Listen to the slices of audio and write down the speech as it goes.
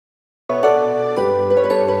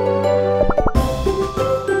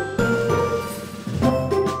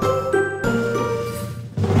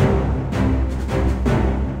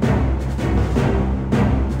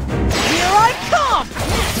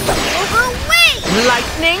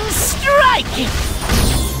Lightning strike!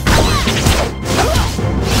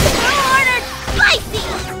 Ordered spicy!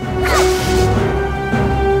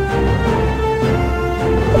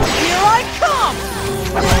 Here I come!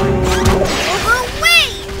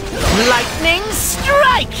 Overweight! Lightning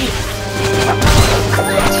strike!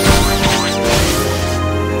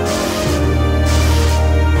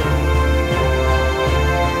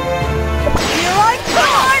 Here I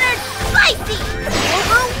come! Ordered spicy!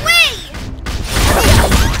 Overweight!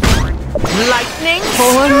 Lightning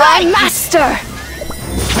For strike! my master!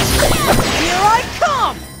 Here I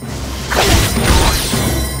come!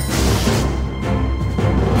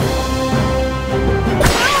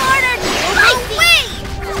 Ordered spicy!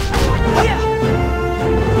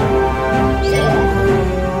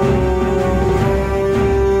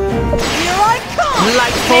 Here I come!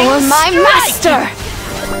 Lightning For my strike! master!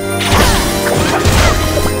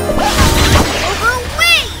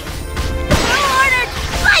 Overweight! Ordered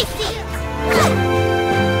spicy!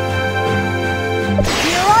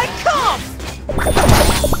 Here I come!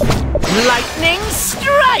 Lightning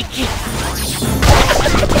strike!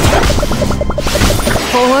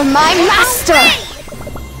 For my master!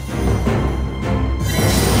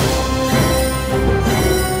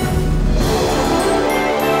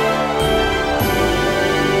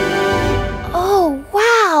 Oh,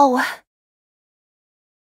 wow!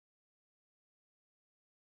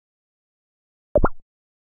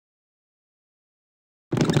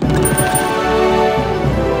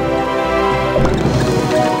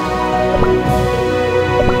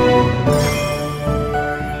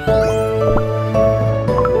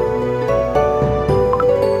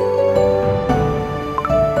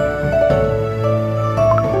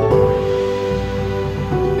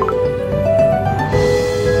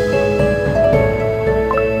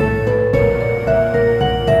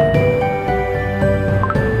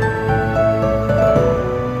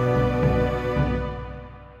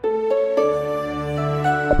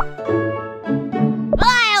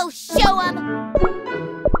 I'll show 'em!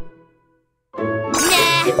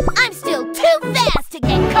 Nah, I'm still too fast to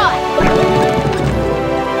get caught!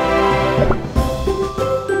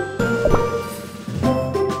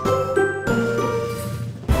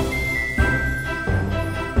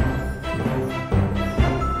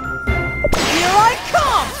 Here I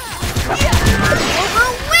come!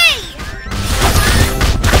 Overweight!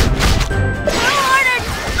 Ordered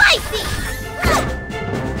spicy!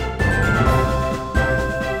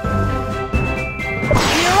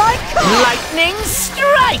 Here I come! Lightning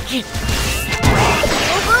strike!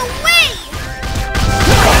 Overweight!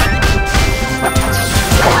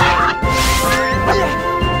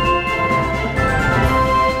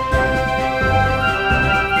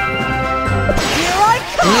 Here I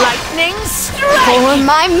come! Lightning strike! For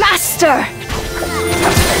my master!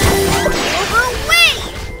 Overweight!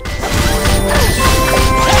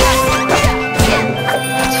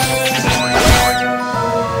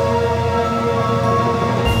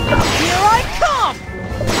 Here I come!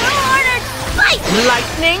 Ordered spicy!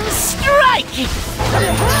 Lightning strike!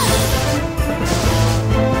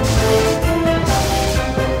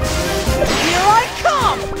 Here I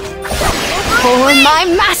come! For my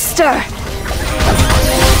master!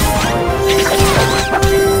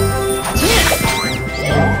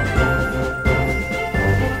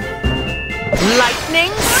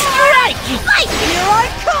 Lightning strike! Here I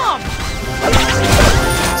come!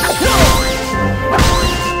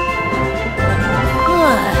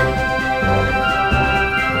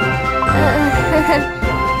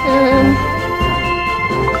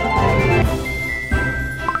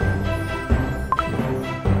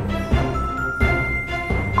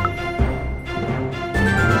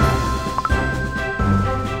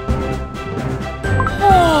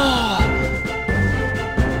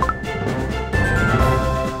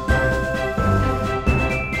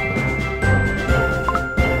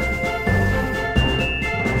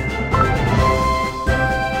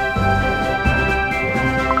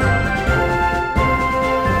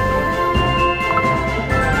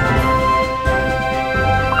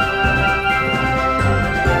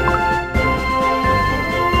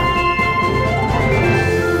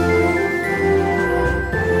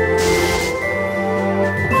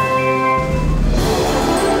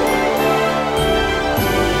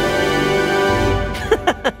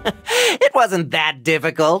 It wasn't that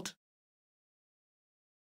difficult.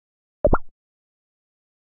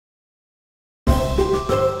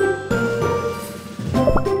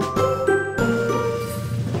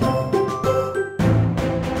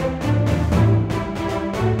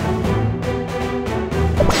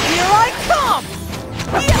 Here I come!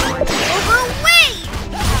 Overweight!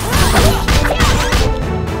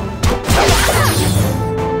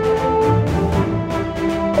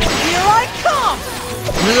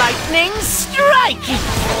 strike!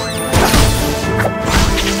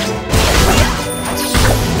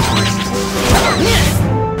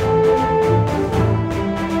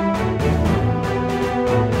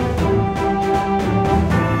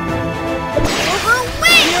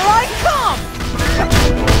 Here I come!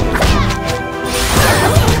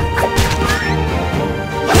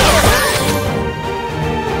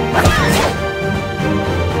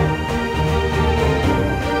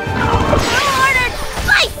 Ordered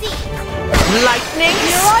spicy! Lightning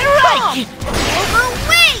Here I strike!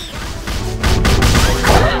 Overweight!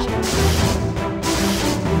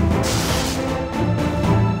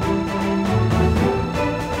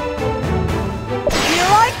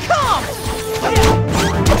 Here I come!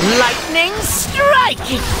 Lightning strike!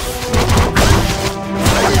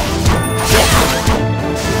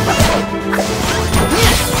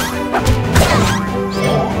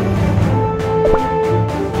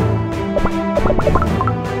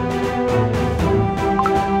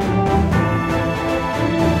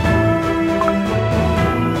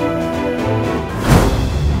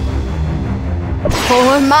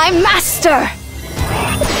 For my master!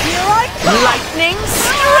 Here I come! Lightning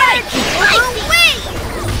strike! Overweight!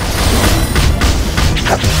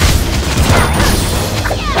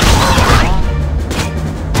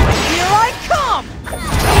 Here I come!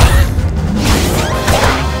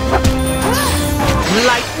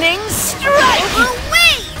 Lightning strike!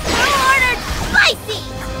 Overweight! Ordered spicy!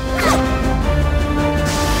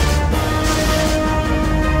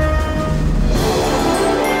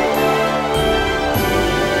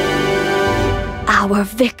 Our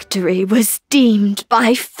victory was deemed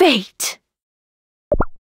by fate.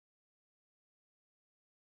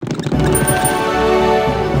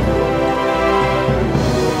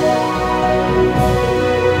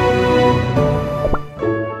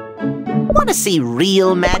 Want to see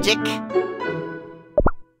real magic?